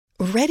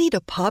Ready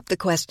to pop the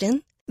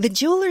question? The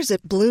jewelers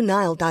at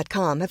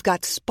BlueNile.com have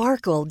got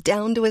sparkle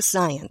down to a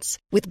science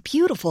with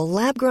beautiful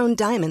lab-grown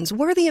diamonds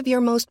worthy of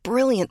your most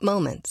brilliant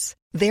moments.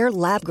 Their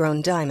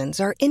lab-grown diamonds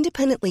are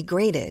independently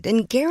graded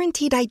and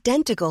guaranteed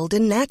identical to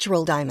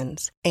natural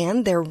diamonds,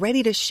 and they're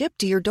ready to ship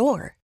to your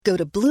door. Go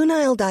to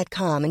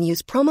BlueNile.com and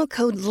use promo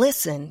code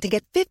LISTEN to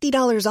get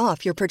 $50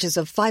 off your purchase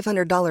of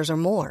 $500 or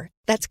more.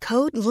 That's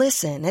code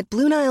LISTEN at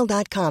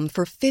BlueNile.com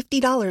for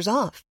 $50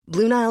 off.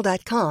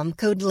 BlueNile.com,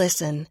 code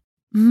LISTEN.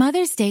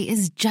 Mother's Day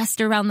is just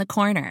around the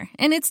corner,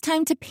 and it's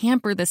time to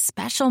pamper the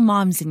special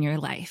moms in your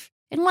life.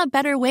 And what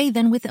better way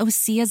than with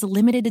Osea's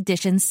limited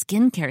edition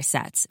skincare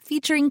sets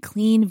featuring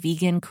clean,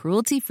 vegan,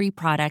 cruelty-free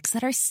products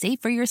that are safe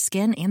for your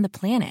skin and the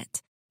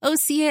planet.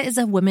 Osea is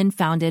a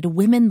women-founded,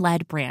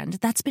 women-led brand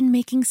that's been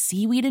making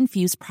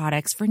seaweed-infused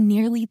products for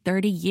nearly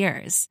 30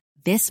 years.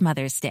 This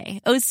Mother's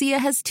Day, Osea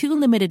has 2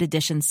 limited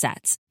edition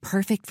sets,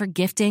 perfect for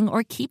gifting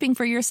or keeping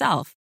for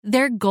yourself.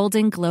 Their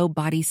Golden Glow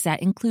body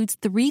set includes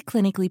 3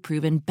 clinically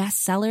proven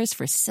bestsellers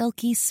for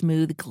silky,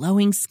 smooth,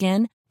 glowing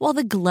skin, while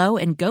the Glow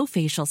and Go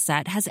facial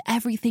set has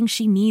everything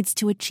she needs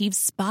to achieve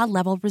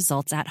spa-level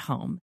results at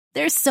home.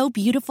 They're so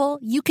beautiful,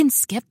 you can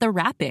skip the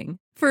wrapping.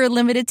 For a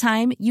limited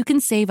time, you can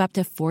save up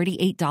to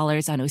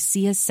 $48 on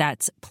Osea's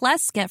sets,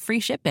 plus get free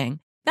shipping.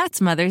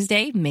 That's Mother's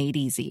Day made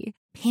easy.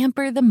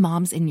 Pamper the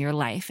moms in your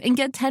life and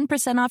get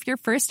 10% off your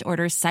first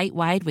order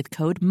site-wide with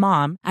code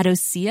MOM at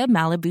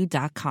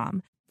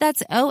OseaMalibu.com.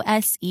 That's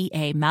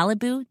OSEA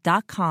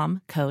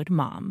Malibu.com, code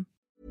MOM.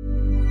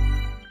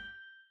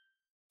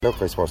 Look,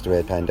 I suppose the way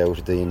it panned out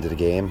at the end of the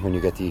game, when you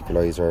get the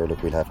equaliser,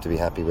 look, we'll have to be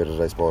happy with it,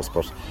 I suppose.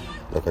 But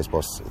look, I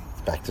suppose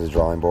it's back to the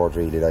drawing board,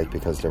 really, like,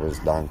 because there was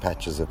long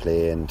patches of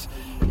play, and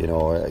you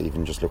know,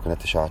 even just looking at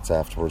the shots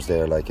afterwards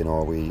there, like, you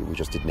know, we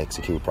just didn't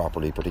execute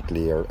properly,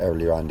 particularly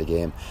earlier on in the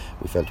game.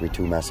 We felt we had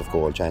 2 massive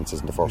goal chances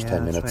in the first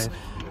 10 minutes,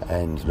 right.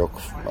 And look,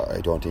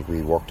 I don't think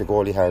we worked the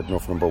goalie hard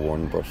enough, number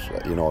one. But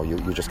you know, you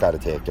just got to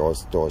take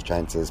those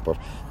chances. But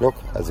look,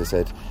 as I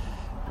said,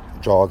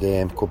 draw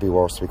game, could be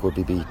worse, we could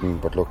be beaten,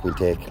 but look, we'll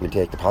take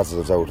the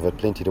positives out of it.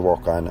 Plenty to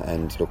work on,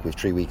 and look, we've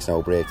 3 weeks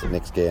now break to the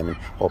next game, and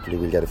hopefully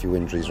we'll get a few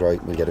injuries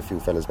right, we'll get a few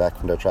fellas back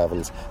from their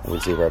travels, and we'll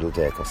see where it'll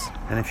take us.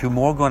 And a few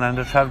more going on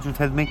their travels, you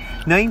tell me.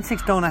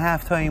 9-6 down at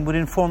half time,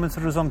 within 4 minutes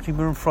of resumption,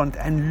 we were in front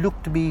and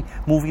looked to be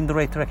moving in the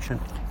right direction.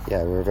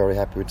 Yeah, we were very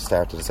happy with the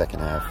start of the second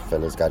half.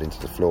 Fellas got into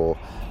the flow,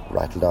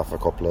 rattled off a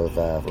couple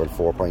of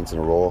 4 points in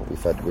a row. We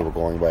felt we were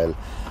going well.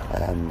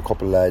 A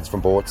couple of lads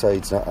from both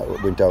sides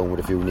went down with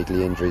a few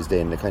niggly injuries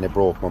then. They kind of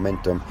broke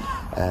momentum,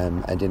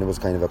 and then it was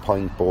kind of a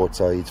point both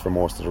sides for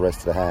most of the rest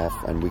of the half,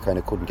 and we kind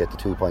of couldn't get the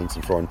 2 points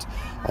in front.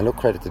 And look,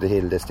 credit to the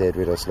Hill, they stayed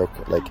with us. Look,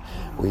 like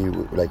we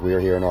were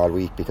hearing all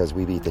week because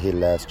we beat the Hill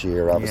last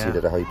year. Obviously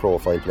they're a high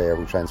profile player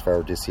who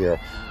transferred this year.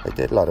 Like,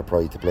 they had a lot of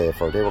pride to play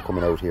for. They were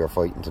coming out here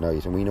fighting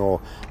tonight, and we know,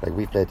 like,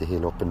 we've played the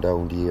Hill up and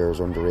down the years,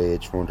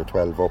 underage, from under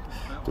 12 up.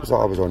 There was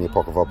always only a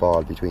puck of a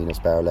ball between us,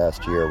 bar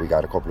last year. We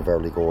got a couple of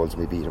early goals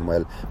and we beat them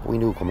well, but we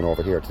knew coming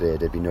over here today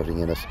there'd be nothing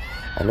in it.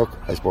 And look,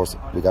 I suppose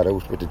we got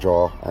out with the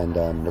draw, and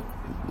look,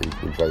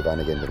 we'll drive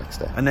on again the next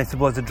day. And I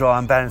suppose the draw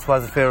and balance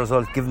was a fair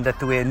result, given that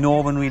the way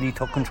no one really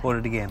took control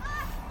of the game.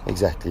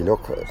 Exactly.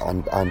 Look,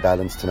 on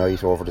balance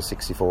tonight, over the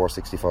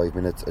 65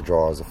 minutes, a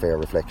draw is a fair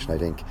reflection, I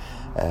think.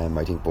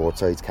 I think both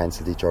sides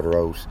cancelled each other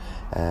out.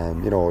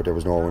 You know, there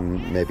was no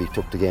one maybe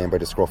took the game by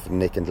the scruff of the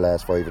neck in the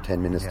last 5 or 10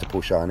 minutes to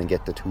push on and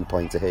get the 2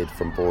 points ahead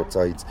from both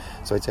sides.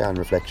 So I'd say on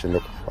reflection,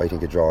 look, I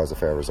think a draw is a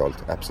fair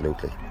result,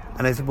 absolutely.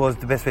 And I suppose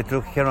the best way to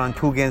look here on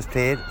 2 games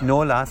played, no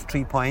loss,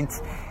 3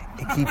 points.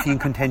 It keeps you in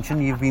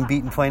contention. You've been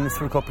beaten finalists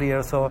for a couple of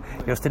years, so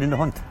you're still in the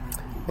hunt.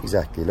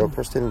 Exactly. Look,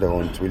 we're still in the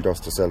hunt. We'll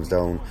dust ourselves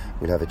down,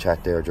 we'll have a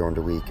chat there during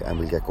the week, and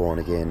we'll get going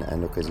again.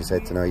 And look, as you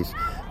said tonight,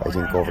 I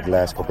think over the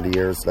last couple of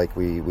years, like,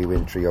 we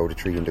win 3 out of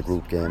 3 in the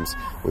group games.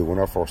 We won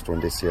our first one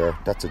this year.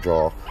 That's a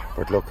draw.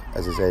 But look,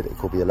 as I said, it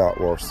could be a lot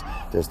worse.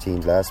 There's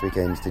teams last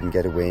weekend didn't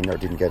get a win or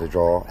didn't get a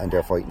draw, and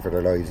they're fighting for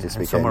their lives this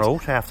weekend. Some are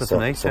out after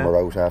tonight. Some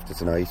are out after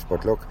tonight.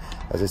 But look,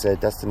 as I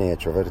said, that's the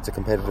nature of it. It's a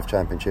competitive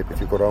championship.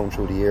 If you go down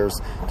through the years,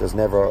 there's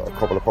never a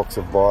couple of pucks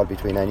of ball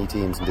between any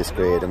teams in this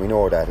grade, and we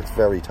know that. It's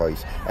very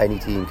tight. Any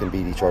team can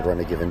beat each other on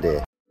a given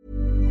day.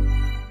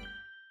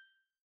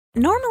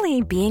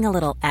 Normally, being a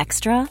little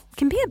extra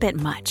can be a bit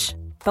much,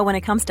 but when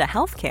it comes to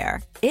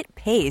healthcare, it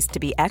pays to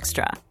be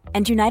extra.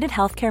 And United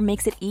Healthcare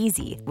makes it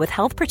easy with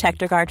Health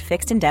Protector Guard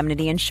fixed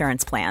indemnity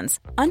insurance plans.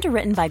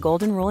 Underwritten by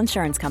Golden Rule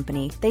Insurance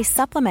Company, they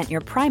supplement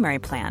your primary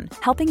plan,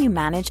 helping you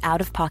manage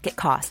out-of-pocket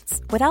costs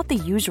without the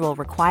usual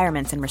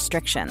requirements and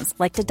restrictions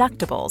like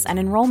deductibles and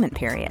enrollment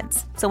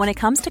periods. So when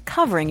it comes to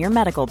covering your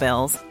medical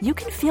bills, you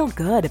can feel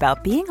good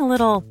about being a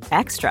little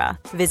extra.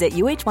 Visit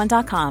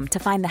UH1.com to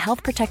find the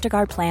Health Protector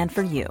Guard plan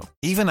for you.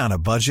 Even on a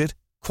budget,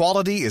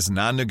 quality is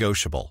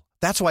non-negotiable.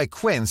 That's why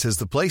Quince is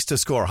the place to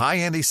score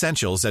high-end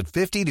essentials at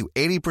 50 to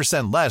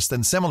 80% less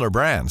than similar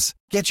brands.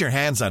 Get your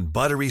hands on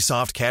buttery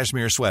soft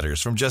cashmere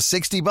sweaters from just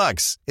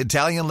 $60,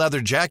 Italian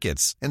leather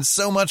jackets, and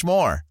so much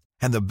more.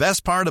 And the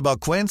best part about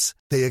Quince,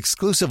 they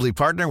exclusively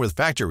partner with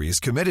factories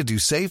committed to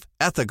safe,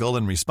 ethical,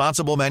 and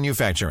responsible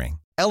manufacturing.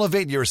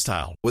 Elevate your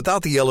style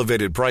without the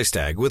elevated price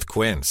tag with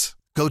Quince.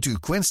 Go to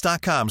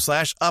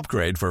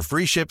quince.com/upgrade for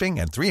free shipping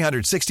and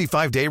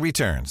 365-day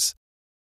returns.